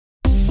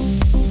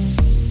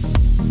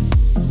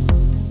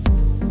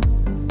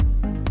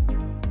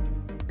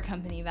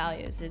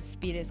values is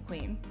speed is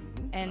queen.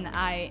 And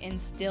I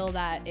instill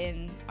that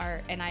in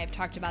and I have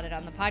talked about it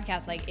on the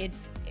podcast. Like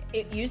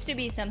it used to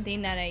be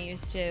something that I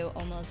used to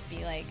almost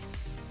be like,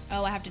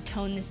 oh, I have to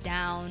tone this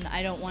down.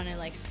 I don't want to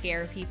like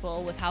scare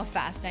people with how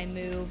fast I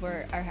move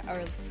or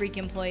freak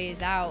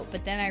employees out.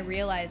 But then I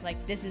realized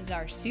like this is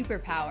our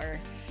superpower,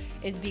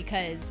 is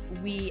because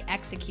we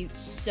execute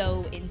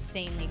so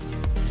insanely.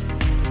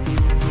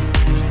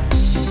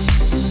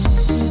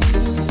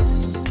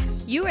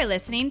 You are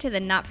listening to the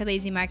Not for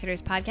Lazy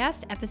Marketers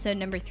podcast, episode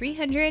number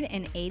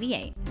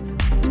 388.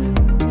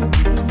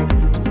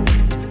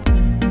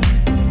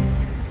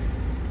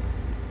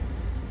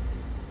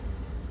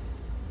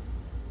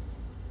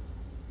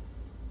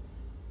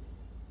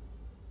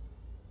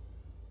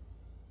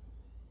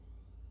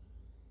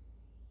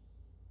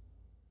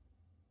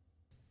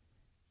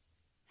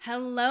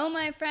 Hello,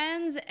 my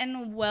friends,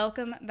 and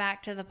welcome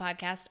back to the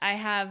podcast. I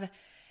have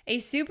a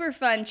super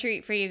fun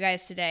treat for you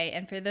guys today.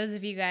 And for those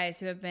of you guys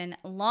who have been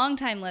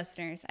longtime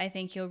listeners, I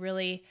think you'll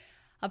really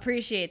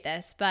appreciate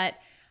this. But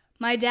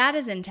my dad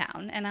is in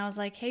town, and I was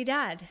like, hey,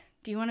 Dad,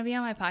 do you want to be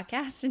on my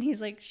podcast? And he's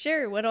like,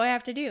 sure, what do I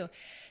have to do?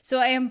 So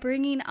I am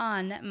bringing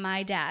on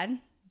my dad,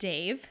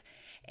 Dave,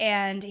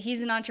 and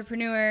he's an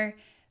entrepreneur,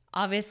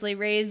 obviously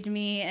raised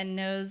me and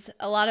knows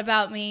a lot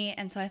about me.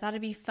 And so I thought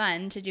it'd be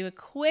fun to do a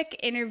quick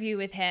interview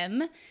with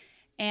him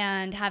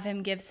and have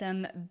him give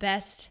some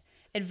best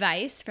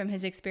advice from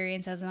his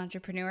experience as an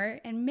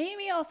entrepreneur, and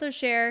maybe also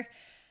share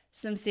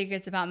some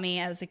secrets about me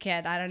as a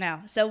kid. I don't know.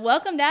 So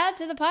welcome, Dad,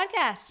 to the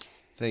podcast.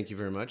 Thank you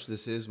very much.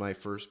 This is my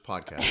first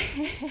podcast.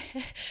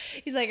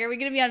 He's like, are we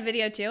going to be on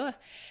video too?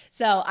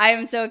 So I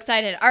am so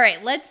excited. All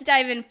right, let's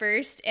dive in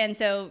first. And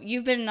so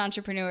you've been an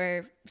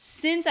entrepreneur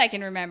since I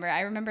can remember.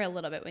 I remember a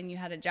little bit when you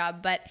had a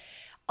job, but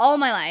all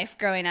my life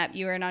growing up,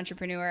 you were an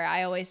entrepreneur.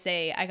 I always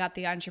say I got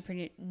the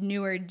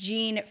entrepreneur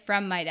gene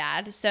from my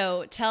dad.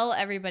 So tell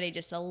everybody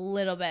just a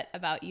little bit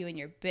about you and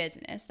your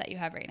business that you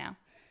have right now.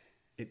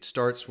 It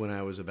starts when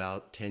I was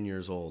about 10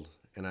 years old,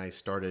 and I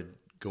started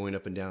going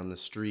up and down the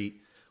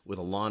street with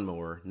a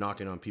lawnmower,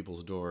 knocking on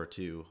people's door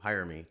to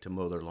hire me to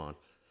mow their lawn.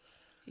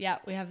 Yeah,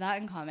 we have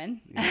that in common.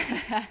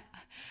 Yeah.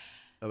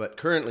 But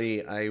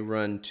currently, I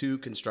run two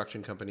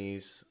construction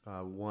companies.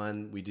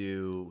 One, we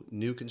do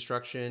new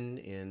construction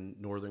in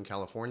Northern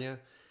California,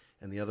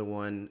 and the other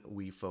one,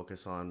 we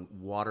focus on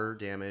water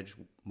damage,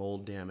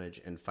 mold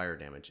damage, and fire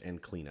damage,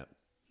 and cleanup.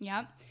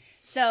 Yeah.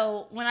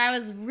 So when I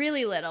was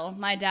really little,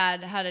 my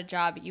dad had a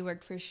job. You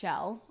worked for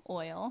Shell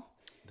Oil.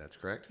 That's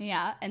correct.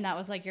 Yeah, and that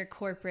was like your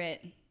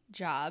corporate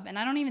job. And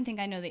I don't even think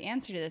I know the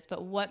answer to this,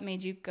 but what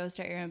made you go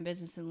start your own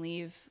business and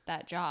leave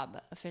that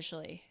job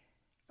officially?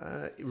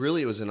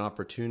 Really, it was an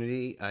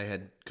opportunity. I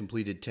had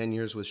completed 10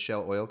 years with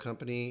Shell Oil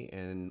Company,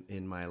 and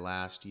in my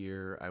last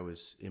year, I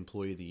was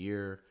Employee of the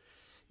Year.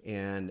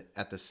 And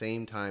at the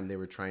same time, they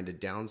were trying to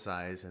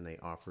downsize, and they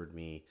offered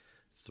me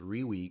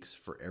 3 weeks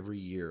for every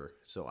year.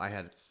 So I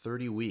had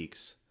 30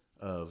 weeks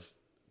of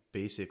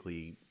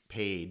basically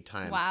paid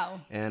time. Wow.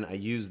 And I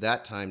used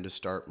that time to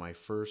start my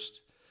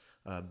first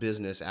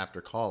business after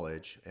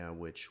college,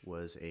 which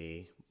was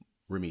a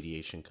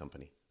remediation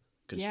company,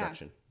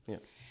 construction. Yeah.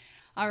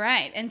 All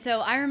right. And so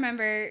I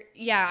remember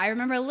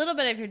a little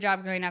bit of your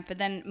job growing up, but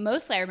then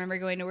mostly I remember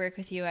going to work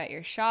with you at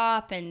your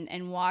shop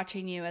and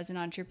watching you as an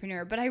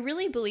entrepreneur. But I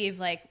really believe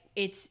like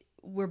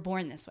we're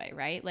born this way,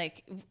 right?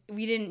 Like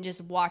we didn't just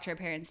watch our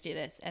parents do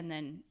this and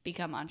then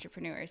become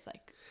entrepreneurs.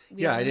 Like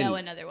we don't know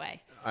another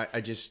way.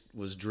 I just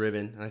was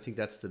driven. And I think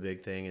that's the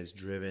big thing, is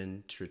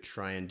driven to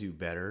try and do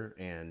better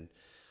and,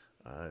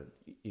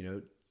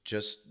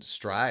 just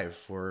strive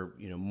for,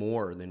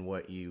 more than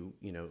what you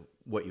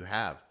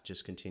have.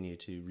 Just continue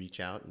to reach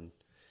out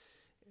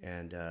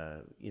and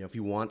if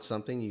you want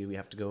something, you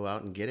have to go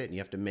out and get it, and you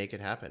have to make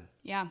it happen.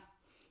 Yeah.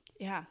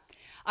 Yeah.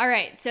 All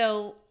right.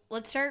 So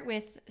let's start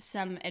with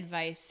some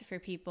advice for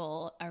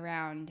people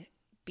around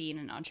being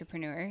an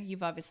entrepreneur.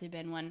 You've obviously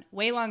been one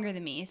way longer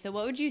than me. So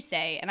what would you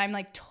say? And I'm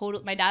like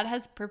my dad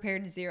has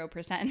prepared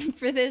 0%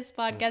 for this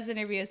podcast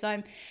interview. So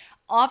I'm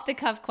off the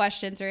cuff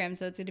questions for him.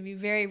 So it's going to be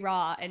very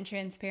raw and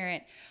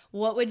transparent.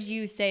 What would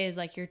you say is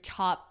like your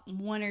top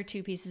one or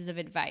two pieces of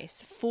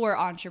advice for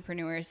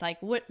entrepreneurs?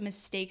 Like what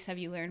mistakes have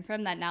you learned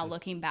from that now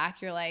looking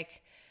back, you're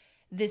like,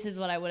 this is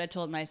what I would have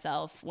told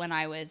myself when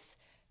I was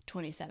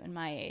 27,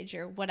 my age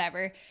or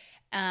whatever,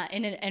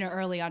 in an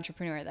early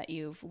entrepreneur that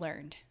you've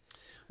learned?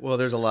 Well,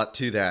 there's a lot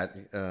to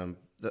that.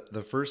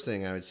 The first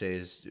thing I would say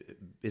is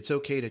it's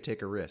okay to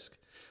take a risk,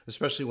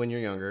 especially when you're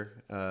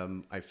younger.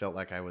 I felt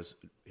like I was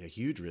a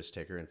huge risk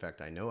taker. In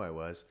fact, I know I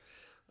was.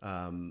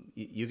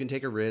 You can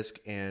take a risk,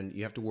 and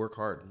you have to work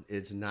hard.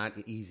 It's not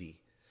easy.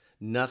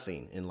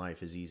 Nothing in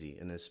life is easy,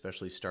 and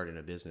especially starting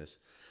a business.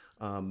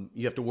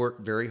 You have to work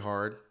very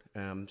hard,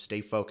 stay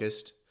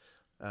focused.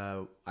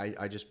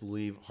 I just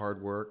believe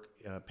hard work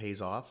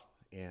pays off.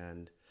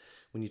 And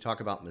when you talk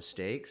about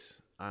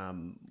mistakes,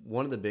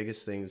 one of the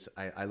biggest things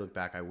I look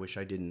back, I wish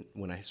I didn't,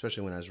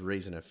 especially when I was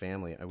raising a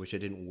family, I wish I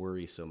didn't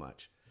worry so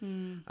much.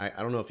 I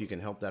don't know if you can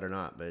help that or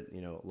not, but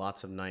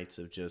lots of nights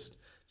of just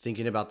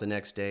thinking about the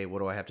next day. What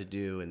do I have to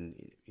do?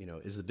 And,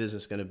 is the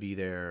business going to be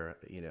there?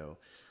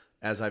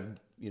 As I've,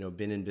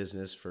 been in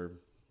business for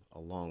a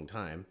long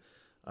time,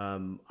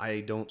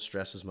 I don't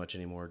stress as much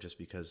anymore just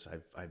because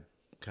I've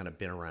kind of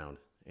been around,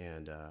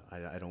 and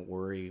I don't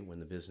worry when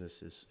the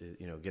business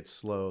gets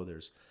slow.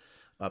 There's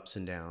ups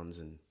and downs,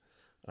 and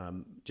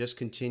just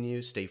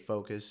continue, stay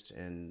focused,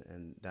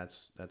 and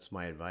that's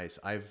my advice.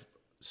 I've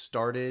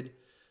started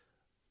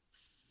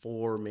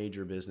 4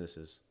 major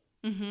businesses,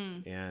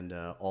 and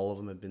all of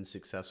them have been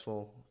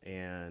successful,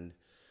 and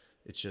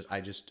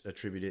I just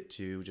attribute it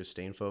to just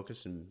staying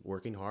focused and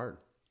working hard.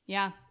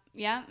 Yeah,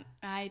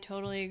 I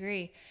totally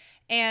agree.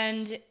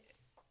 And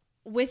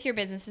with your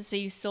businesses, so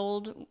you've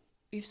sold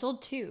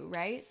 2,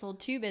 right? Sold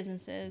 2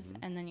 businesses,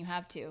 and then you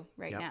have 2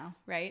 right now,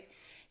 right?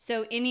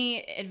 So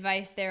any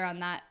advice there on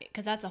that?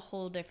 Because that's a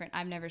whole different,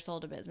 I've never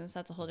sold a business.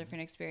 That's a whole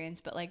different experience.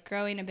 But like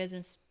growing a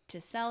business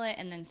to sell it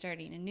and then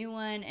starting a new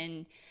one,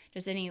 and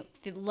just any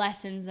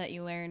lessons that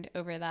you learned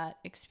over that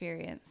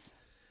experience.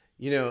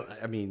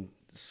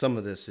 Some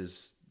of this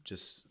is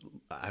just,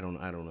 I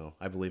don't know.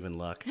 I believe in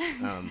luck.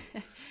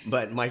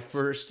 But my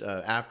first,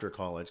 after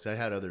college, because I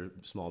had other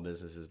small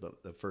businesses,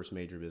 but the first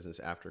major business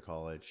after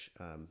college,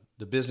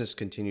 the business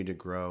continued to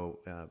grow.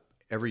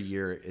 Every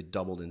year it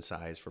doubled in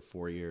size for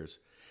 4 years.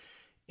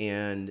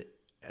 And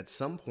at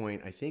some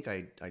point, I think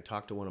I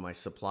talked to one of my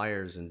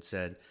suppliers and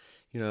said,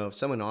 if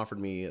someone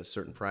offered me a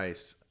certain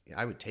price,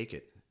 I would take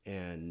it.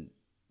 And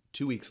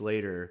 2 weeks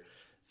later,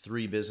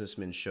 3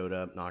 businessmen showed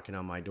up knocking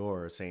on my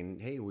door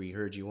saying, "Hey, we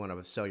heard you want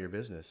to sell your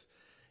business."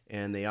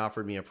 And they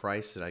offered me a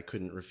price that I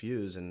couldn't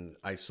refuse, and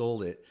I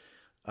sold it.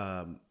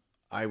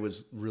 I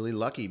was really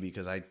lucky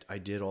because I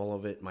did all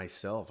of it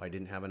myself. I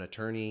didn't have an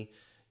attorney.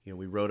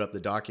 We wrote up the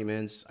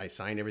documents. I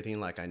signed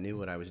everything like I knew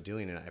what I was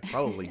doing, and I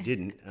probably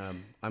didn't.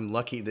 I'm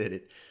lucky that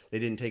they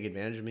didn't take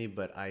advantage of me,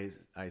 but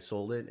I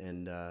sold it,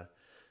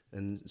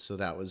 and so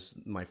that was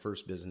my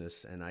first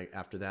business. And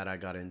after that, I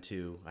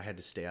had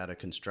to stay out of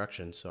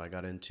construction, so I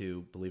got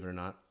into, believe it or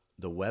not,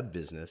 the web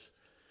business,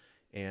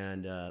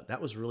 and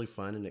that was really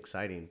fun and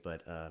exciting,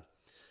 but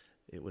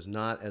it was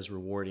not as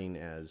rewarding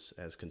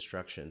as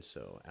construction.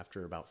 So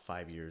after about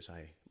 5 years,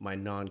 my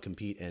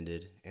non-compete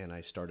ended, and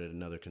I started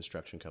another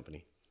construction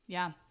company.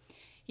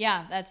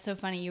 Yeah, that's so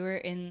funny. You were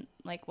in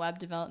like web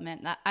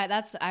development.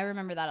 I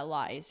remember that a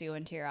lot. I used to go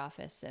into your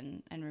office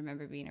and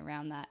remember being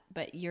around that.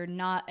 But you're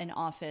not an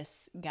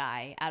office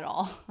guy at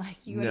all. Like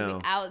you want to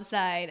be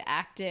outside,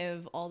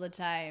 active all the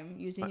time,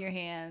 using your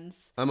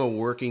hands. I'm a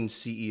working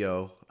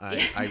CEO.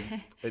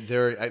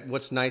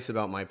 What's nice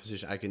about my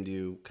position, I can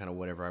do kind of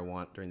whatever I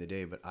want during the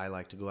day, but I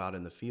like to go out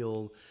in the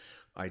field.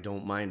 I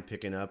don't mind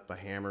picking up a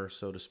hammer,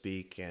 so to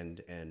speak,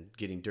 and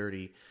getting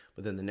dirty.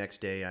 But then the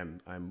next day,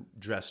 I'm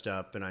dressed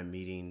up and I'm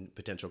meeting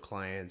potential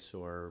clients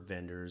or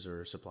vendors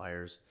or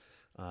suppliers.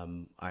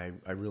 I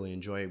really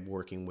enjoy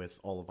working with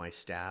all of my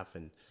staff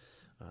and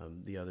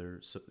the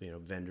other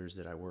vendors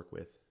that I work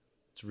with.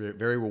 It's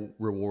very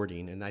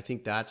rewarding, and I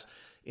think that's,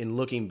 in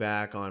looking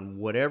back on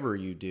whatever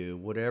you do,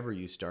 whatever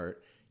you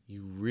start,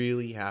 you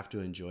really have to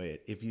enjoy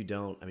it. If you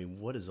don't,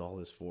 what is all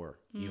this for?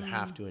 You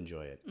have to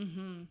enjoy it.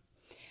 Mm-hmm.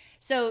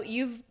 So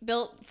you've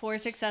built 4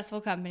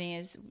 successful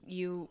companies.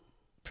 You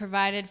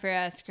provided for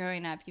us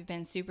growing up. You've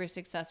been super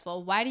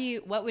successful.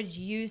 What would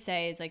you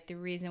say is like the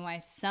reason why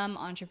some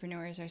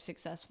entrepreneurs are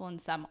successful and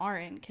some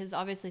aren't? Because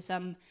obviously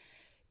some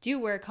do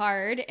work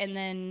hard and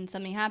then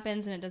something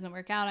happens and it doesn't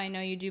work out. I know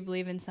you do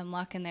believe in some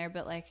luck in there,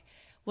 but like,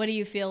 what do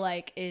you feel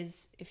like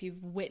is, if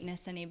you've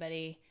witnessed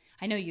anybody,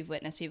 I know you've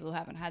witnessed people who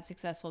haven't had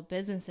successful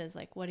businesses,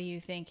 like what do you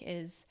think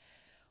is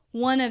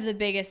one of the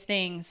biggest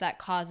things that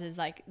causes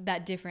like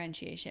that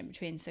differentiation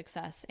between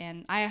success?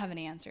 And I have an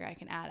answer I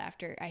can add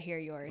after I hear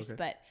yours, okay.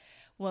 But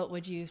what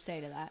would you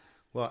say to that?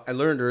 Well, I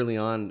learned early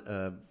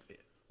on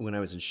when I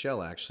was in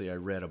Shell, actually, I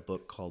read a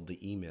book called The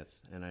E-Myth,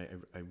 and I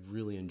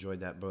really enjoyed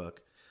that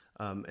book.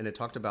 And it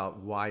talked about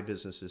why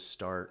businesses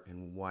start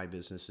and why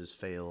businesses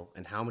fail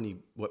and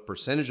what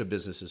percentage of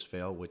businesses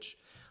fail, which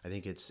I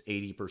think it's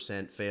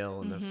 80%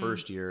 fail in the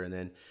first year, and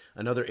then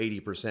another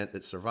 80%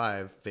 that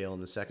survive fail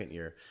in the second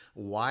year.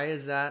 Why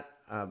is that?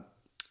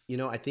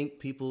 I think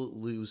people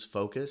lose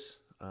focus.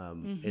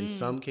 In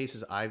some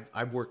cases,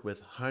 I've worked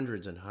with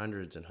hundreds and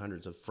hundreds and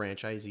hundreds of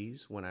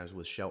franchisees when I was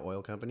with Shell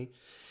Oil Company,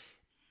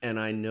 and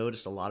I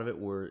noticed a lot of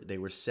it they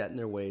were set in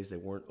their ways. They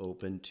weren't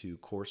open to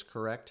course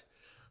correct.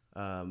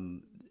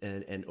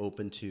 And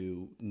open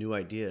to new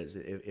ideas.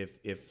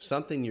 If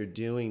something you're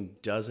doing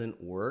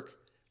doesn't work,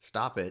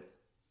 stop it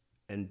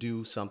and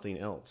do something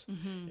else.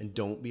 And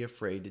don't be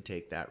afraid to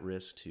take that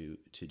risk to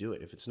do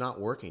it. If it's not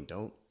working,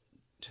 don't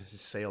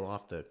just sail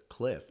off the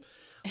cliff.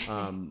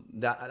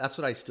 That's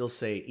what I still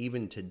say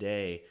even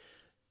today.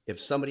 If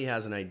somebody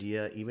has an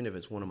idea, even if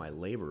it's one of my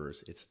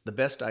laborers, it's the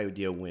best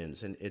idea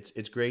wins. And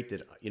it's great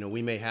that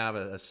we may have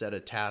a set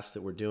of tasks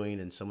that we're doing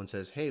and someone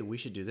says, "Hey, we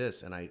should do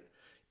this," and I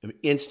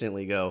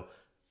instantly go,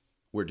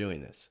 "We're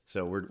doing this."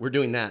 So we're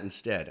doing that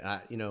instead.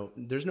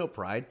 There's no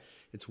pride.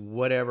 It's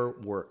whatever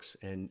works,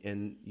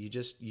 and you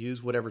just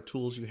use whatever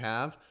tools you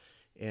have,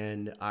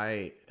 And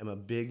I am a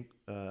big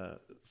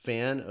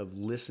fan of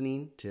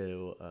listening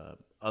to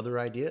other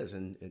ideas.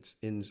 And it's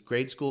in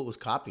grade school, it was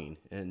copying.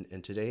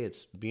 And today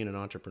it's being an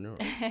entrepreneur.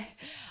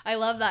 I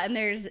love that.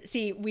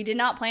 And we did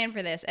not plan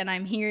for this. And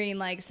I'm hearing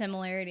like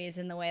similarities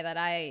in the way that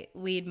I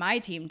lead my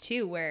team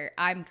too, where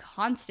I'm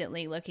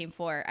constantly looking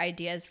for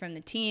ideas from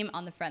the team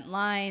on the front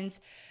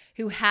lines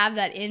who have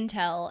that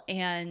intel.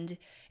 And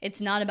it's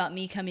not about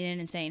me coming in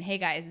and saying, hey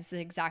guys, this is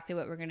exactly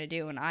what we're going to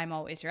do. And I'm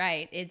always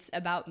right. It's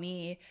about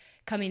me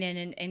coming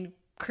in and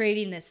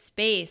creating this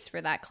space for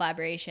that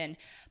collaboration.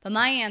 But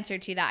my answer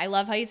to that, I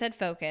love how you said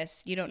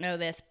focus. You don't know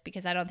this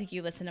because I don't think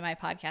you listen to my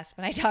podcast,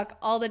 but I talk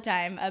all the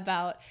time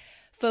about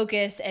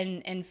focus,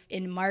 and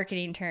in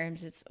marketing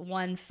terms, it's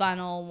one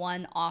funnel,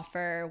 one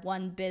offer,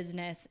 one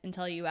business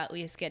until you at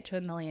least get to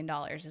 $1 million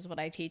is what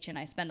I teach. And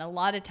I spend a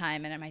lot of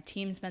time, and my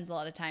team spends a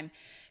lot of time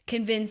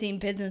convincing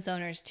business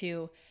owners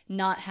to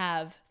not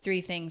have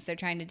 3 things they're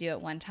trying to do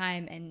at one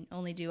time and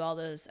only do all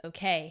those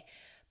okay.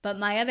 But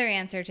my other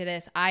answer to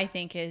this, I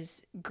think,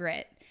 is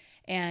grit,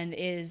 and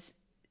is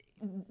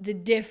the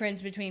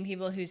difference between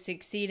people who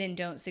succeed and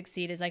don't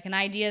succeed is like an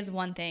idea is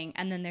one thing,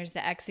 and then there's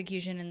the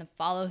execution and the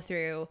follow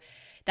through.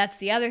 That's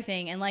the other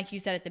thing. And like you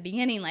said at the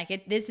beginning,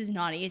 this is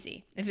not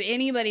easy. If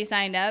anybody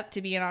signed up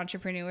to be an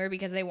entrepreneur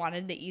because they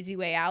wanted the easy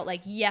way out,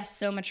 yes,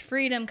 so much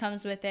freedom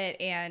comes with it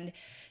and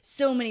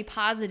so many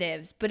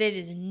positives, but it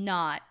is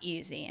not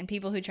easy. And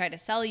people who try to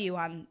sell you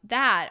on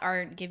that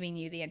aren't giving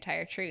you the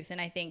entire truth.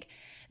 And I think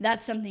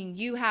that's something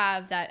you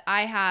have that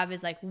I have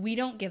is we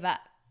don't give up.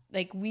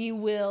 We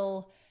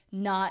will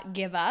not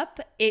give up.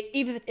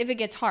 Even if it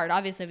gets hard,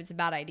 obviously if it's a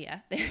bad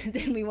idea,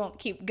 then we won't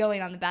keep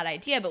going on the bad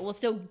idea, but we'll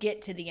still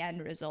get to the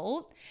end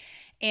result.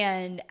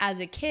 And as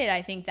a kid,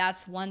 I think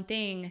that's one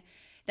thing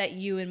that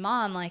you and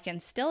mom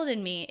instilled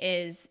in me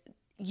is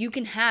you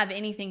can have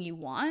anything you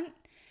want,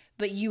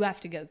 but you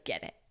have to go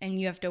get it and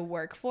you have to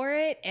work for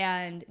it.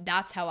 And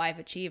that's how I've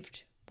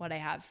achieved what I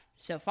have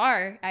so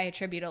far. I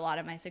attribute a lot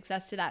of my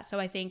success to that. So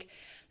I think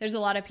there's a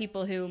lot of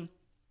people who,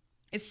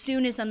 as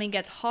soon as something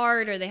gets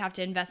hard or they have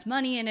to invest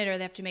money in it or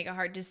they have to make a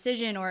hard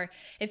decision or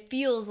it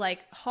feels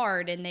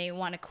hard and they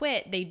want to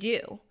quit, they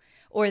do.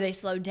 Or they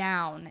slow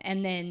down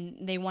and then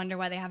they wonder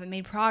why they haven't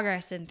made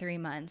progress in 3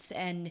 months.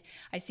 And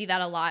I see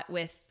that a lot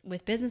with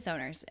business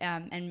owners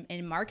and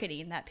in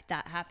marketing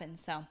that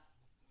happens. So.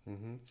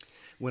 Mm-hmm.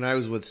 When I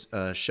was with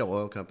Shell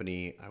Oil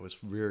Company, I was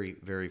very,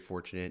 very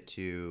fortunate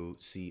to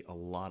see a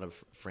lot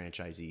of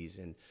franchisees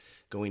and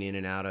going in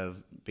and out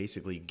of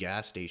basically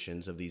gas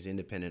stations of these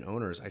independent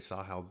owners. I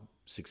saw how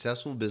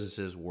successful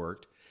businesses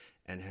worked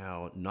and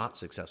how not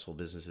successful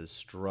businesses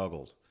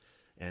struggled,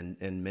 and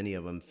many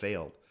of them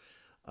failed.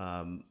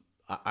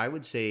 I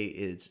would say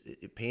it's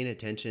paying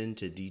attention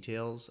to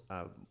details.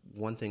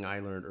 One thing I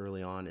learned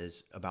early on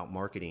is about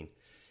marketing,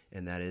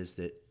 and that is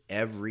that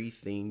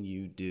everything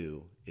you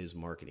do is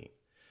marketing.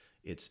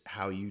 It's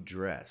how you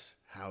dress,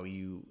 how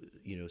you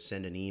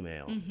send an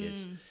email.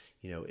 Mm-hmm.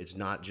 It's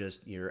not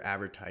just your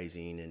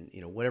advertising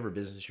and whatever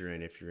business you're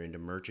in. If you're into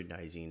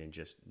merchandising and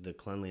just the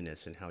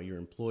cleanliness and how your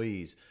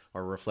employees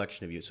are a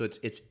reflection of you. So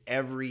it's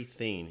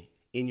everything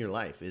in your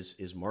life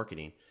is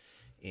marketing,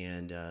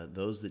 and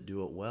those that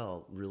do it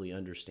well really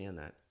understand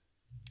that.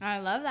 I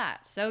love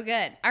that. So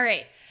good. All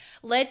right.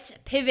 Let's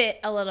pivot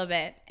a little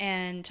bit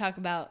and talk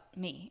about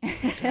me.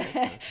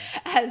 Okay.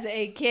 As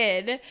a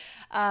kid,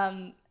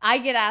 I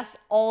get asked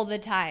all the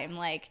time,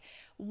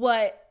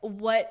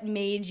 what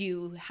made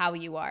you how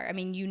you are? I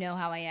mean, you know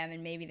how I am,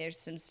 and maybe there's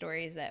some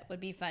stories that would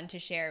be fun to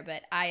share,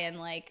 but I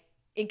am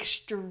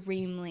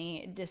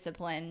extremely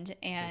disciplined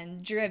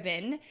and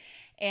driven.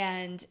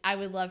 And I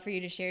would love for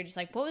you to share just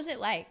what was it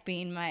like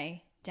being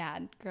my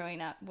dad growing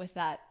up with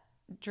that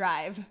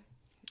drive?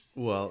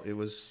 Well, it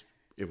was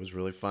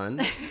really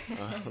fun.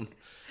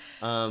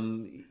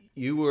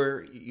 You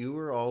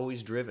were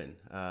always driven.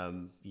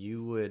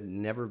 You would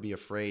never be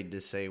afraid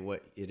to say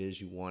what it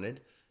is you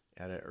wanted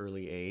at an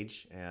early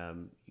age.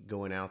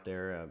 Going out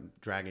there,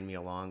 dragging me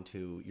along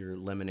to your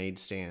lemonade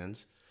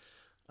stands.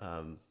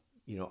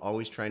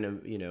 Always trying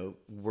to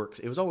work.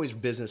 It was always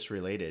business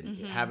related.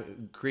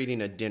 Mm-hmm.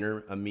 Creating a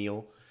dinner, a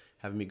meal,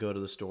 having me go to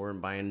the store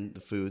and buying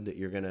the food that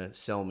you're gonna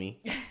sell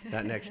me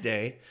that next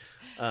day.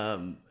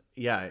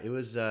 Yeah, it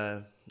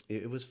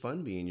was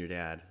fun being your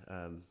dad.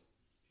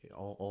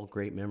 All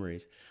great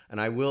memories. And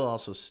I will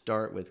also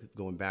start with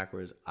going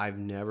backwards. I've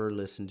never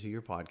listened to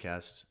your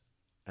podcasts,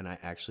 and I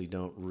actually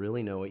don't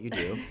really know what you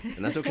do,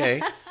 and that's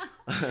okay.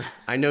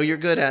 I know you're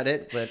good at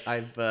it, but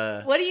I've.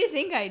 What do you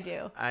think I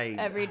do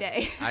every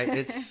day?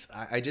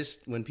 I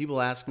just when people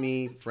ask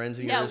me, friends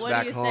of yours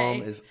back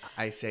home,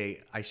 I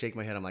shake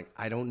my head. I'm like,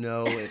 I don't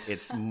know.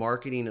 It's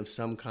marketing of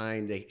some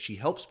kind. She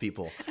helps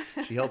people.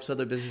 She helps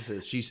other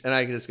businesses. And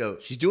I can just go,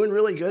 she's doing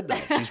really good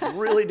though. She's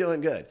really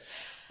doing good.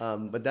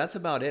 But that's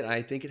about it.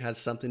 I think it has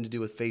something to do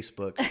with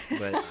Facebook,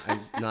 but I'm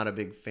not a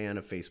big fan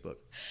of Facebook.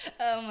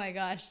 Oh my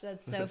gosh,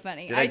 that's so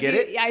funny. Did I get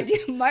it? Yeah, I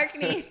do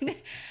marketing,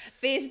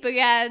 Facebook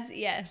ads.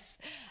 Yes.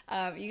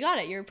 You got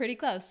it. You're pretty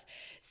close.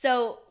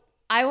 So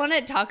I want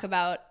to talk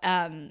about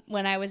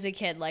when I was a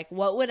kid, like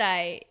what would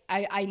I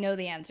know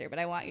the answer, but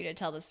I want you to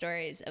tell the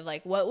stories of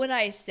like, what would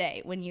I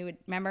say when you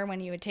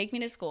would take me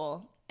to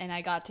school and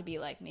I got to be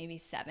like maybe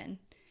 7?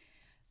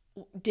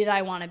 Did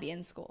I want to be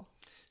in school?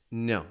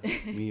 No.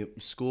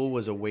 School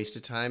was a waste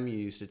of time. You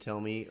used to tell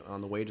me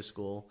on the way to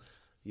school,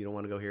 you don't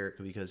want to go here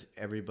because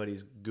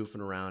everybody's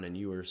goofing around, and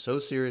you were so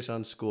serious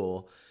on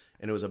school,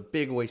 and it was a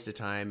big waste of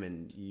time,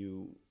 and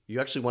you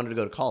actually wanted to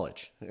go to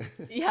college.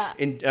 Yeah.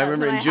 And I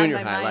remember in junior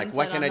high, like,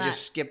 why can't I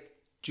just skip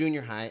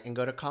junior high and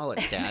go to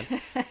college, Dad?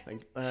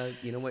 Like,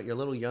 you know what? You're a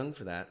little young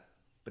for that.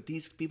 But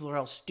these people are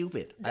all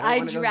stupid.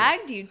 I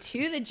dragged you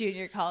to the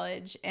junior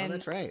college and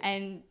that's right.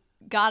 and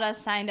got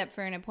us signed up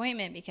for an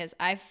appointment because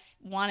I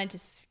wanted to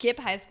skip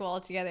high school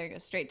altogether and go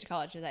straight to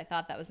college because I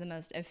thought that was the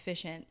most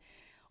efficient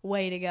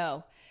way to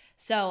go.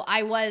 So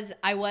I was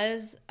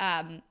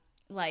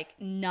like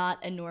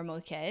not a normal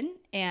kid,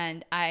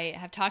 and I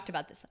have talked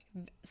about this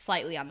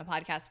slightly on the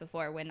podcast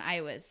before. When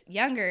I was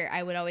younger,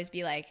 I would always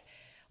be like,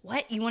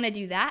 what, you want to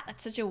do that?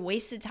 That's such a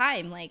waste of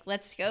time. Like,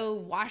 let's go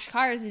wash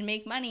cars and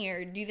make money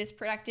or do this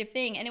productive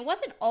thing. And it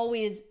wasn't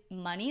always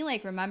money.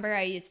 Like, remember,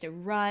 I used to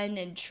run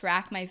and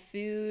track my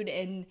food.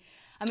 And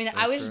I mean,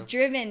 I was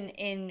driven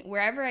in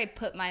wherever I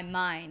put my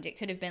mind. It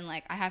could have been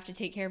like, I have to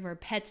take care of our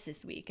pets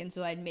this week. And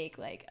so I'd make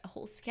like a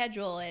whole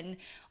schedule and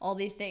all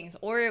these things.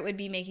 Or it would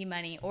be making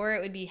money, or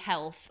it would be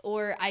health,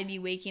 or I'd be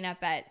waking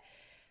up at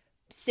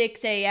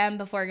 6 a.m.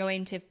 before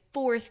going to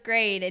 4th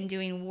grade and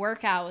doing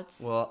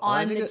workouts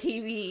on the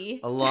TV.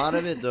 A lot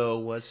of it, though,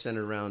 was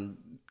centered around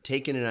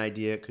taking an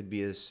idea. It could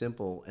be as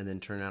simple and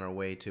then turn out a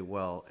way to,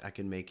 well, I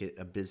can make it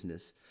a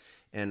business.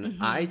 And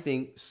I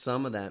think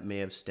some of that may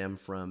have stemmed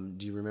from,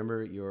 do you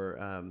remember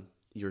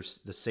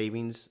the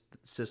savings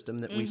system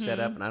that we set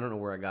up? And I don't know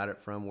where I got it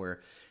from,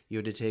 where you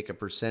had to take a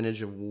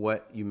percentage of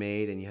what you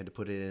made and you had to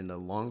put it into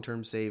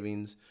long-term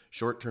savings,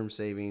 short-term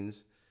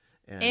savings.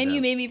 And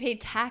you made me pay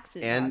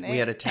taxes on it. We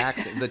had a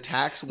tax. The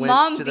tax went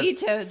Mom to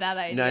vetoed that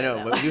idea. No, I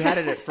know, but you had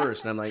it at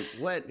first. And I'm like,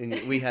 what?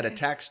 And we had a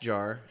tax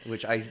jar,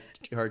 which I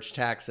charged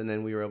tax, and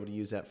then we were able to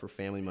use that for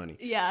family money.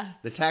 Yeah.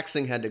 The tax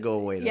thing had to go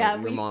away, though. Yeah,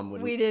 Your mom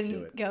wouldn't we do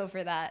didn't it. go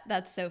for that.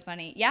 That's so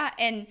funny. Yeah,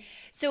 and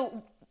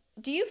so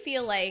do you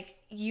feel like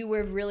you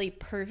were really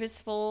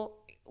purposeful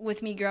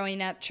with me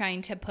growing up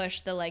trying to push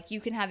the, like, you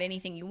can have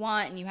anything you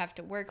want and you have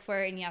to work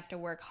for it and you have to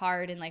work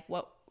hard, and like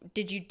what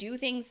did you do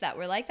things that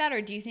were like that,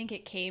 or do you think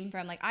it came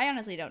from, like, I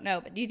honestly don't know,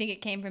 but do you think it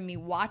came from me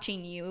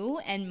watching you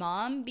and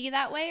Mom be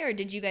that way, or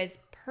did you guys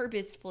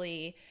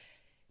purposefully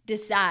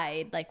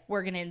decide, like,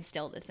 we're going to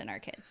instill this in our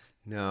kids?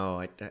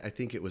 No, I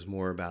think it was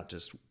more about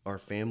just our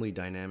family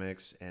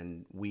dynamics,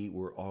 and we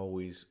were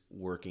always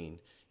working.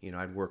 You know,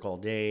 I'd work all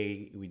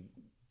day.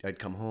 I'd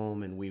come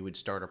home and we would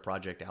start a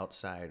project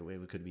outside. We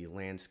could be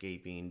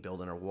landscaping,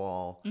 building our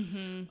wall,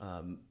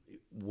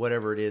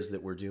 whatever it is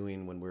that we're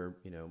doing when we're,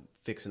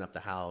 fixing up the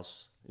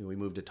house. We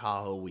moved to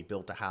Tahoe, we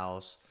built a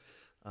house.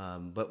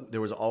 But there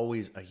was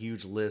always a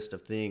huge list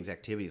of things,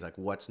 activities, like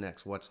what's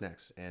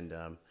next. And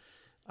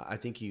I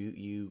think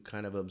you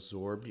kind of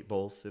absorbed,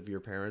 both of your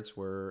parents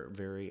were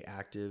very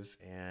active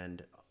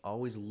and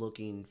always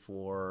looking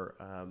for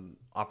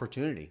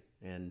opportunity.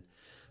 And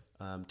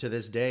to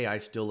this day, I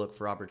still look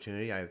for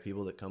opportunity. I have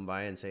people that come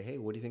by and say, hey,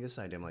 what do you think of this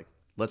idea? I'm like,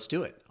 let's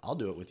do it. I'll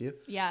do it with you.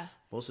 Yeah.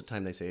 Most of the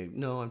time they say,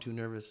 no, I'm too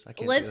nervous. I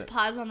can't Let's do it.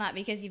 pause on that,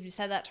 because you've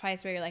said that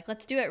twice where you're like,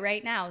 let's do it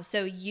right now.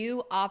 So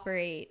you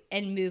operate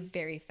and move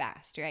very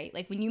fast, right?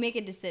 Like when you make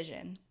a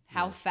decision,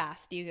 how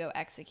fast do you go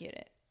execute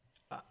it?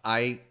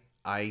 I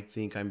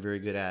think I'm very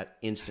good at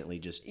instantly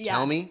just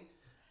tell me,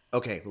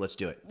 okay, well, let's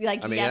do it.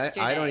 Like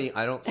yesterday.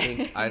 I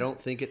don't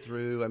think it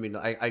through. I mean,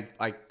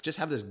 I just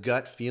have this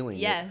gut feeling.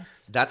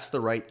 Yes. That's the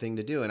right thing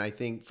to do. And I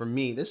think for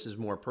me, this is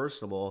more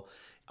personable.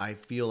 I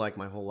feel like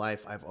my whole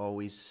life I've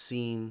always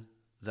seen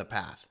the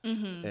path,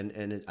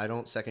 and I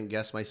don't second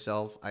guess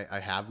myself. I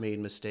have made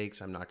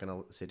mistakes. I'm not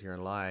going to sit here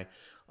and lie,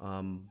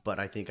 but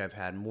I think I've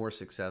had more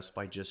success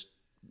by just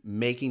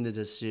making the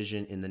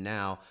decision in the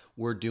now.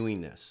 We're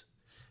doing this.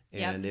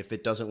 And if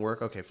it doesn't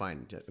work, okay,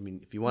 fine. I mean,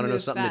 if you want to know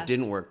something that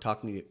didn't work,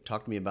 talk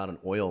to me about an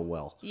oil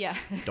well. Yeah.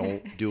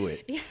 Don't do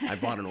it. Yeah. I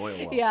bought an oil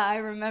well. Yeah, I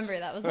remember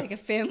that was like a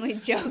family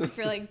joke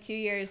for like 2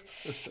 years.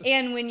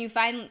 And when you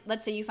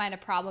let's say you find a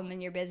problem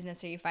in your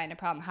business, or you find a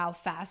problem, how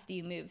fast do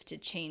you move to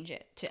change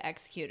it, to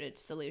execute a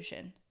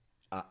solution?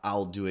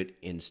 I'll do it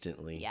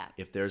instantly. Yeah.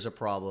 If there's a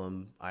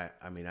problem, I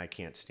mean, I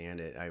can't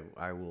stand it.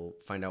 I will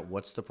find out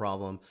what's the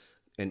problem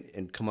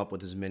and come up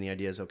with as many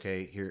ideas.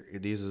 Okay,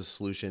 these are the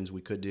solutions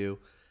we could do.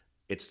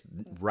 It's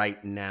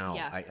right now.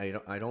 Yeah.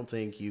 I don't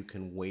think you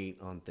can wait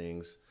on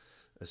things,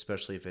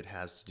 especially if it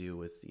has to do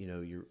with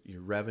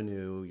your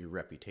revenue, your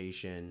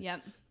reputation,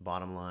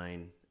 bottom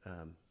line.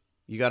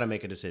 You got to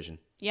make a decision.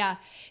 Yeah.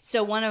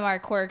 So one of our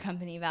core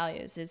company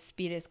values is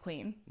speed is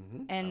queen.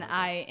 And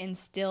I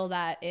instill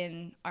that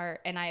in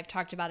and I have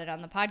talked about it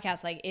on the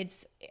podcast. Like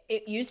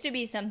it used to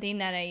be something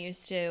that I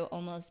used to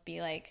almost be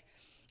like,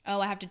 oh,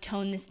 I have to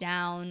tone this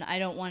down. I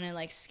don't want to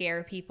like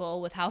scare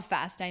people with how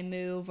fast I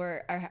move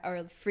or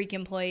freak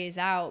employees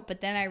out.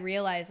 But then I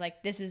realized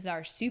like this is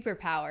our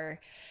superpower,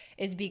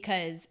 is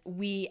because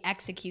we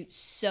execute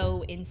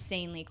so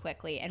insanely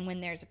quickly. And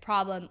when there's a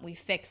problem, we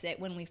fix it.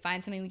 When we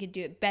find something we could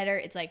do it better,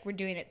 it's like we're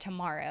doing it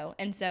tomorrow.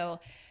 And so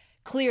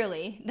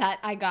clearly that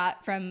I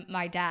got from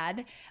my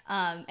dad,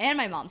 and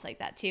my mom's like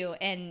that too.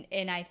 And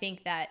I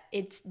think that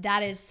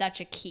that is such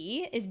a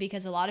key, is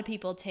because a lot of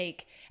people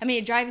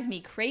it drives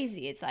me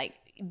crazy. It's like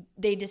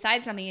they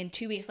decide something and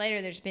 2 weeks later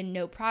there's been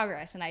no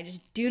progress, and I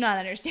just do not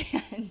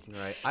understand.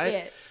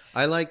 Right.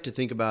 I like to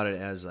think about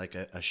it as like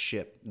a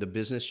ship. The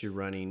business you're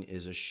running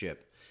is a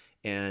ship.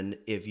 And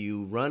if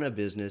you run a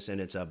business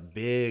and it's a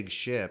big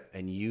ship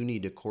and you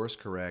need to course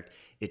correct,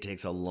 it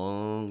takes a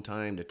long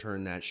time to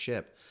turn that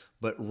ship.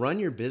 But run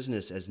your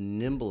business as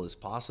nimble as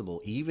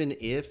possible. Even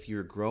if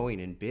you're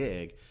growing and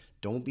big,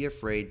 don't be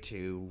afraid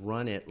to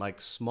run it like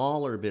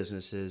smaller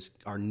businesses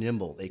are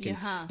nimble.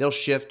 They'll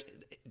shift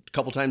a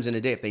couple times in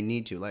a day if they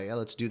need to. Like,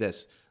 let's do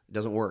this. It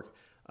doesn't work.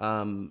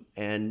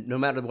 And no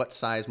matter what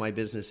size my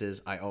business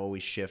is, I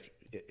always shift,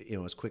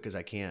 as quick as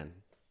I can.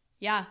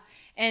 Yeah.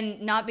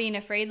 And not being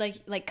afraid,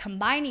 like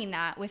combining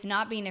that with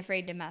not being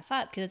afraid to mess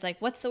up. Because it's like,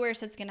 what's the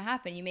worst that's going to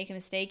happen? You make a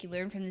mistake, you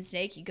learn from the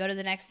mistake, you go to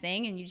the next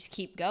thing, and you just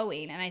keep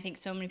going. And I think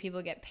so many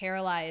people get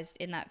paralyzed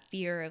in that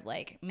fear of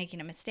like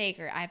making a mistake,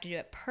 or I have to do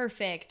it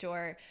perfect,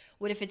 or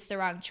what if it's the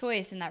wrong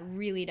choice? And that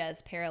really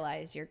does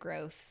paralyze your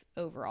growth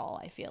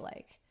overall, I feel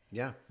like.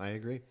 Yeah, I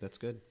agree. That's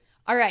good.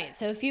 All right.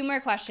 So a few more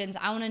questions.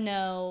 I want to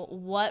know,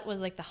 what was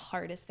like the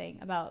hardest thing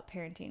about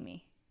parenting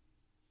me?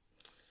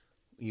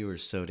 You were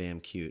so damn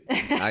cute.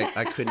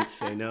 I couldn't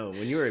say no.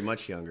 When you were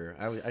much younger,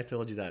 I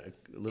told you that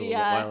a little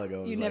while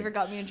ago. You never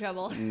got me in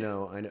trouble.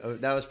 No, I know.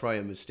 That was probably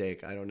a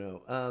mistake. I don't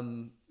know.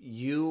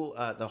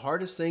 The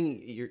hardest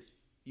thing,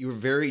 you were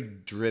very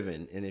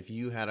driven. And if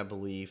you had a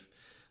belief,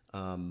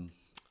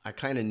 I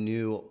kind of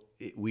knew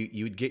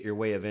you would get your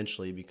way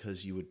eventually,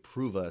 because you would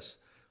prove us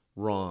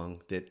wrong,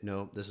 that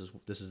no, this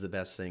is the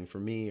best thing for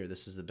me, or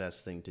this is the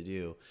best thing to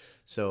do.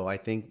 So I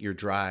think your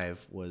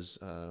drive was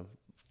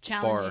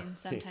challenging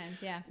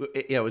sometimes. Yeah.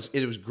 It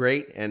was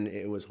great, and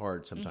it was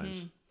hard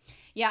sometimes. Mm-hmm.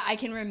 Yeah, I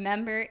can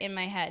remember in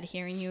my head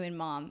hearing you and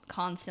Mom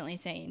constantly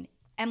saying,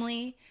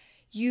 Emily,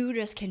 you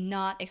just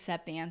cannot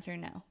accept the answer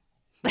no.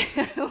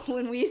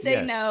 When we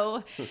say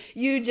no,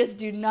 you just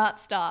do not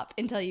stop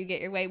until you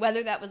get your way.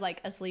 Whether that was like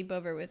a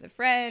sleepover with a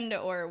friend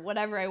or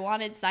whatever I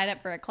wanted, sign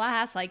up for a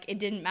class, like it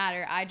didn't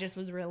matter. I just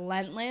was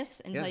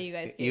relentless until you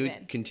guys gave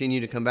in. You continue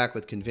to come back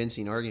with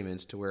convincing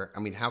arguments to where,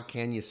 how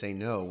can you say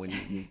no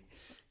when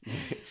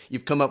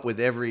you've come up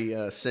with every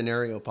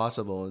scenario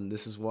possible, and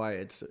this is why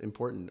it's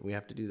important. We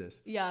have to do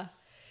this. Yeah.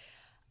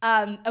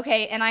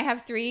 Okay, and I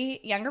have 3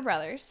 younger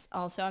brothers.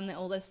 Also, I'm the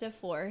oldest of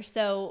 4.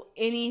 So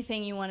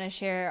anything you want to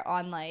share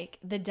on like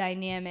the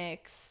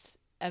dynamics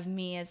of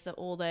me as the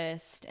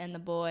oldest and the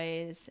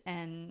boys,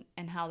 and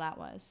how that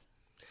was?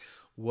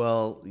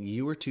 Well,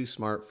 you were too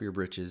smart for your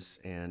britches,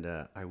 and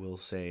I will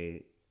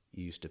say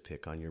you used to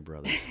pick on your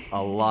brothers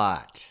a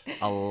lot.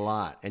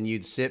 And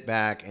you'd sit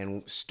back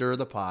and stir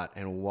the pot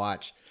and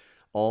watch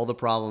all the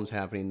problems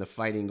happening, the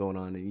fighting going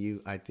on,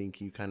 and I think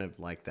you kind of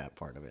liked that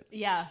part of it.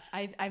 Yeah,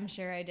 I'm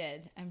sure I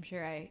did. I'm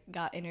sure I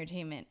got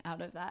entertainment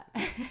out of that.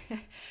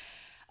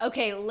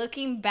 Okay,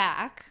 looking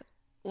back,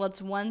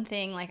 what's one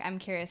thing, like I'm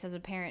curious as a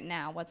parent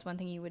now, what's one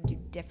thing you would do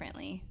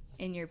differently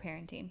in your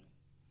parenting?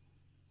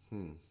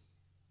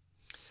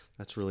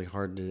 That's really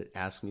hard to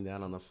ask me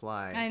that on the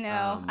fly. I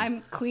know.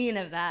 I'm queen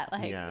of that,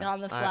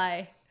 on the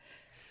fly.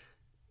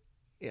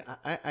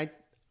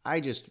 I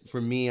just,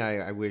 for me,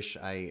 I wish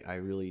I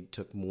really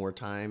took more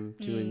time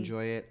to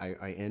enjoy it.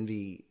 I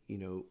envy,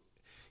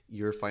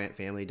 your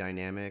family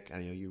dynamic. I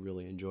know you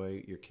really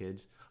enjoy your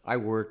kids. I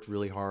worked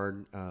really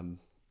hard.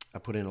 I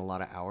put in a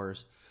lot of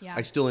hours. Yeah.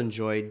 I still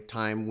enjoyed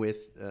time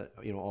with,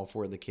 all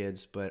 4 of the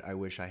kids, but I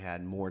wish I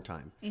had more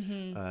time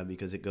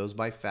because it goes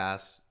by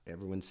fast.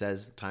 Everyone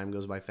says time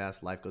goes by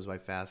fast, life goes by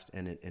fast,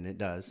 and it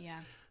does. Yeah.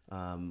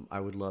 I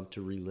would love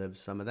to relive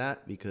some of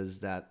that, because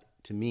that,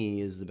 to me,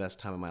 is the best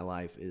time of my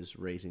life, is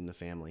raising the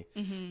family.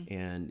 Mm-hmm.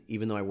 And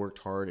even though I worked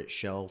hard at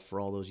Shell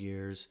for all those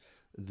years,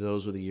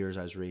 those were the years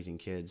I was raising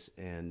kids.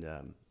 And,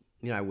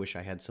 I wish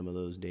I had some of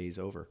those days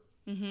over.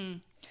 Mm-hmm.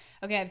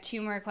 Okay, I have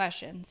 2 more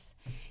questions.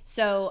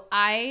 So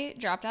I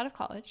dropped out of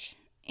college,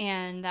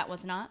 and that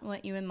was not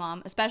what you and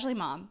Mom, especially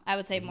Mom, I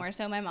would say more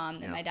so my mom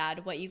than my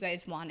dad, what you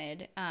guys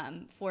wanted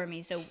for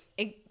me. So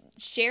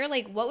share,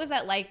 what was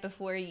that like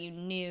before you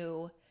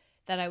knew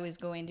that I was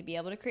going to be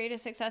able to create a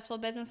successful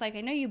business? Like,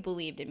 I know you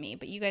believed in me,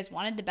 but you guys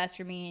wanted the best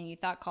for me, and you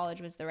thought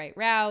college was the right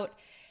route.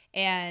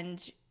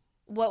 And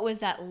what was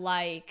that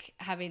like,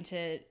 having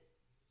to,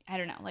 I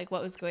don't know,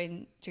 what was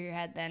going through your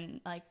head then?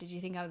 Did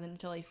you think I was going to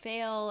totally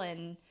fail?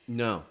 And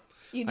no,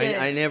 you did.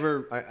 I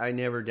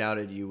never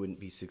doubted you wouldn't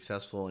be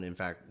successful. And in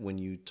fact, when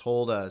you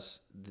told us,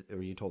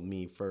 or you told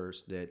me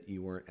first, that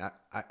you weren't,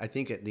 I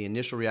think the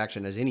initial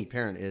reaction as any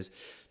parent is,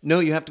 no,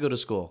 you have to go to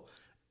school.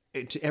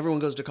 Everyone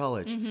goes to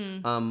college.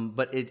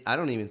 But I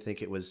don't even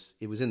think it was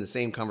in the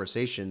same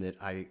conversation that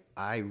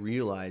I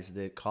realized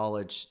that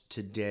college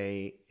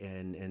today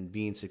and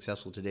being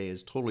successful today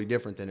is totally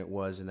different than it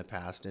was in the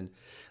past. And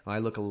I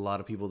look at a lot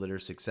of people that are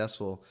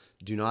successful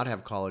do not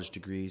have college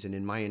degrees. And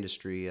in my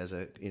industry,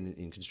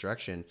 in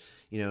construction,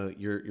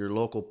 your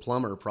local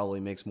plumber probably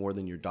makes more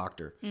than your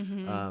doctor.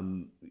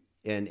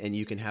 And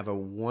you can have a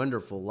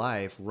wonderful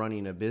life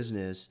running a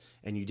business,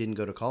 and you didn't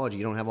go to college.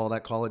 You don't have all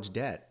that college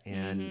debt.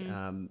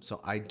 And so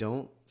I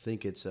don't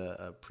think it's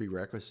a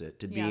prerequisite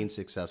to being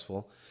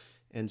successful.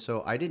 And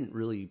so I didn't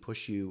really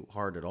push you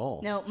hard at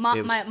all. No,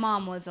 my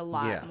mom was a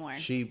lot more.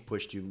 She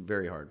pushed you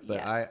very hard.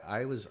 But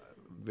I was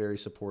very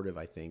supportive,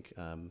 I think,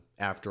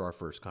 after our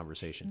first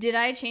conversation. Did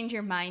I change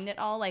your mind at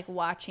all, like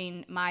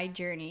watching my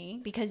journey?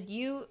 Because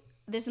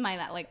this is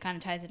kind of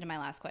ties into my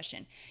last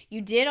question.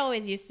 You did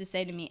always used to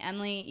say to me,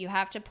 Emily, you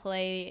have to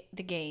play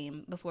the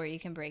game before you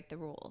can break the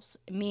rules.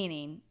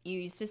 Meaning, you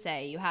used to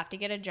say you have to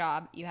get a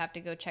job, you have to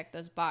go check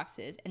those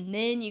boxes, and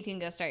then you can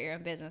go start your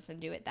own business and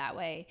do it that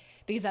way,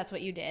 because that's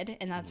what you did,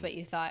 and that's what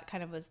you thought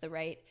kind of was the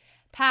right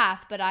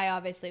path. But I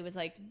obviously was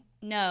like,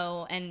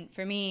 no. And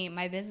for me,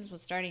 my business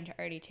was starting to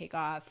already take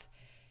off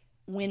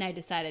when I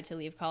decided to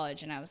leave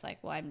college, and I was like,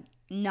 well, I'm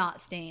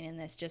not staying in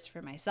this just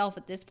for myself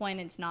at this point.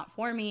 It's not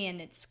for me,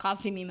 and it's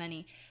costing me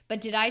money. But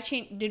did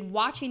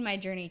watching my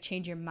journey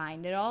change your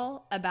mind at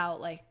all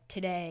about like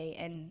today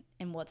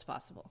and what's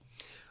possible?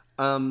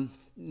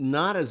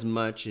 Not as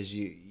much as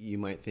you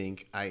might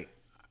think.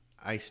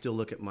 I still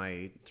look at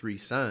my 3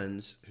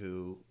 sons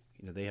who,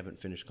 they haven't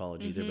finished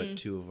college either, but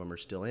 2 of them are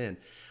still in.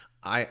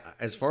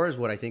 As far as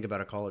what I think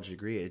about a college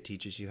degree, it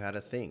teaches you how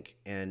to think.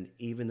 And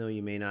even though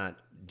you may not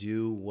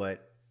do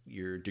what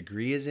your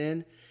degree is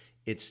in,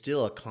 it's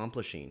still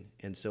accomplishing.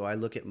 And so I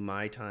look at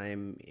my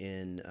time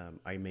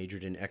I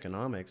majored in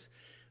economics,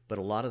 but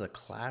a lot of the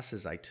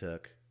classes I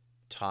took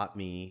taught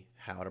me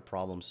how to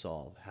problem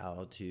solve,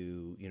 how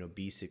to,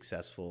 be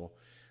successful.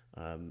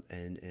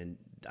 And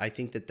I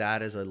think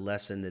that is a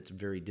lesson that's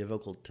very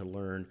difficult to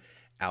learn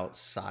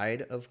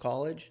outside of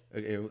college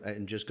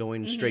and just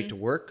going straight to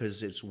work,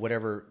 because it's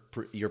whatever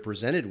you're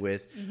presented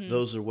with,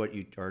 those are what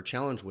you are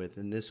challenged with.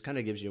 And this kind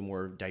of gives you a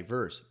more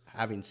diverse.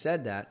 Having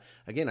said that,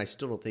 again, I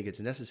still don't think it's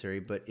necessary,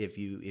 but if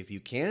you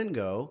can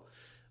go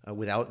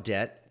without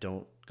debt,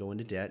 don't go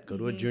into debt, go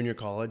to a junior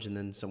college and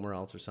then somewhere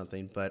else or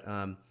something. But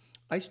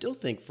I still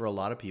think for a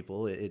lot of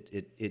people,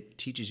 it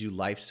teaches you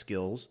life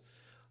skills.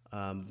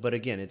 But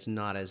again, it's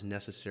not as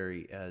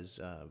necessary as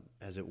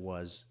it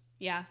was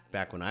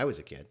back when I was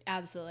a kid.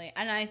 Absolutely.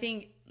 And I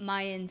think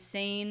my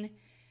insane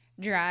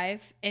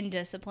drive and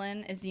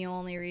discipline is the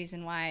only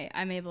reason why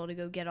I'm able to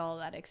go get all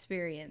that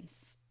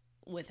experience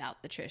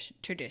without the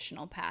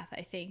traditional path.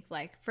 I think,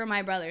 like, for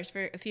my brothers,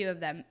 for a few of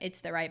them, it's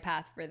the right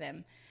path for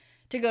them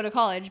to go to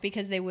college,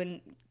 because they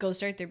wouldn't go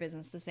start their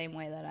business the same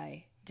way that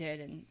I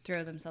did and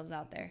throw themselves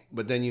out there.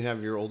 But then you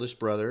have your oldest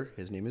brother.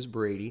 His name is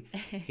Brady.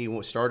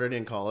 He started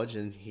in college,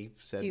 and he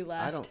said, he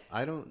left.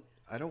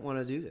 I don't want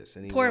to do this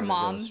anymore. Poor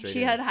mom.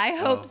 She had high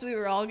hopes we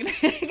were all going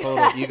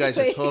to You guys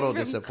are total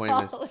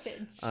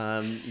disappointments.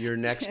 Your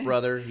next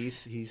brother,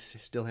 he's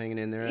still hanging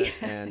in there.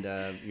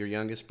 And your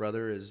youngest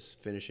brother is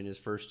finishing his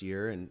first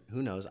year. And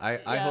who knows?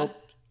 I hope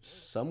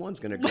someone's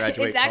going to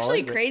graduate It's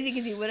actually college, crazy,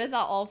 because you would have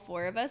thought all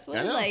 4 of us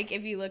would. Like,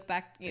 if you look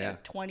back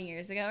 20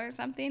 years ago or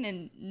something,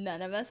 and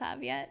none of us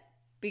have yet.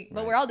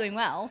 But we're all doing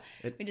well.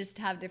 We just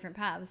have different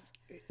paths.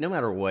 No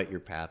matter what your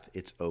path,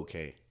 it's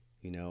okay.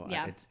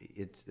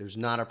 There's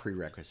not a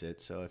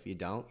prerequisite. So if you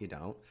don't, you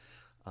don't.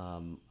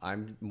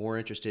 I'm more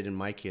interested in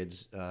my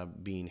kids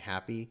being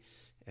happy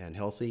and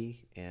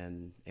healthy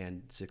and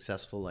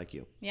successful like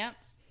you. Yep.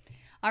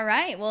 All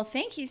right. Well,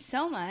 thank you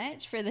so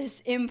much for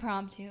this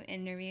impromptu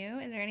interview.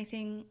 Is there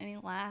any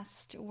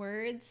last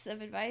words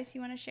of advice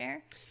you want to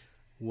share?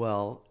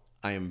 Well,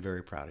 I am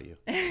very proud of you.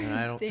 And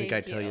I don't think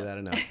I tell you that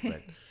enough,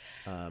 but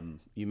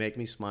you make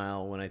me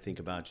smile when I think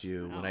about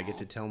you. When I get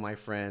to tell my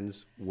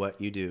friends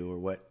what you do or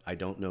what I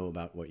don't know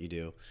about what you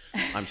do,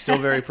 I'm still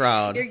very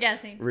proud. You're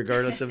guessing.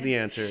 Regardless of the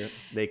answer,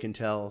 they can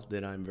tell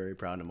that I'm very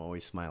proud and I'm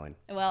always smiling.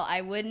 Well, I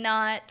would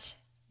not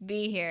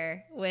be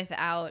here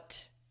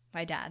without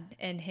my dad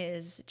and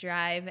his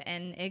drive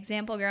and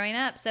example growing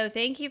up. So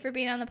thank you for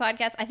being on the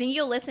podcast. I think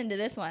you'll listen to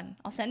this one.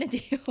 I'll send it to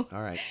you.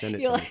 All right, send it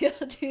to me.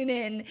 You'll tune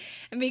in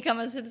and become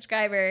a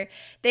subscriber.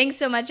 Thanks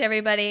so much,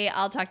 everybody.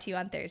 I'll talk to you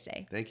on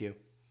Thursday. Thank you.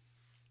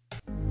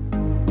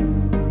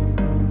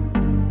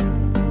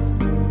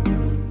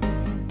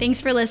 Thanks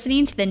for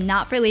listening to the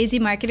Not for Lazy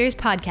Marketers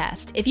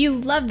podcast. If you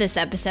love this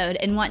episode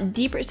and want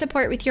deeper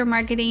support with your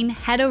marketing,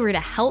 head over to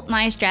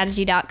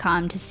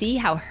helpmystrategy.com to see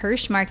how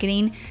Hirsch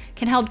Marketing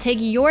can help take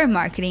your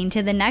marketing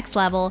to the next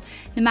level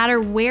no matter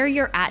where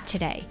you're at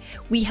today.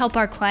 We help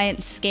our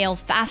clients scale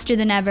faster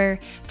than ever,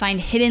 find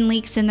hidden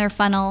leaks in their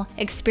funnel,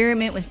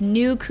 experiment with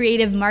new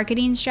creative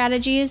marketing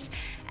strategies,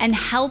 and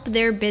help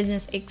their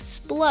business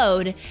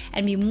explode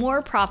and be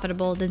more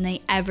profitable than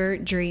they ever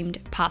dreamed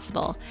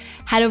possible.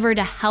 Head over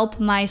to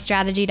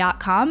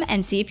helpmystrategy.com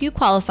and see if you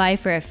qualify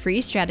for a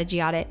free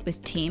strategy audit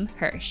with Team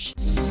Hirsch.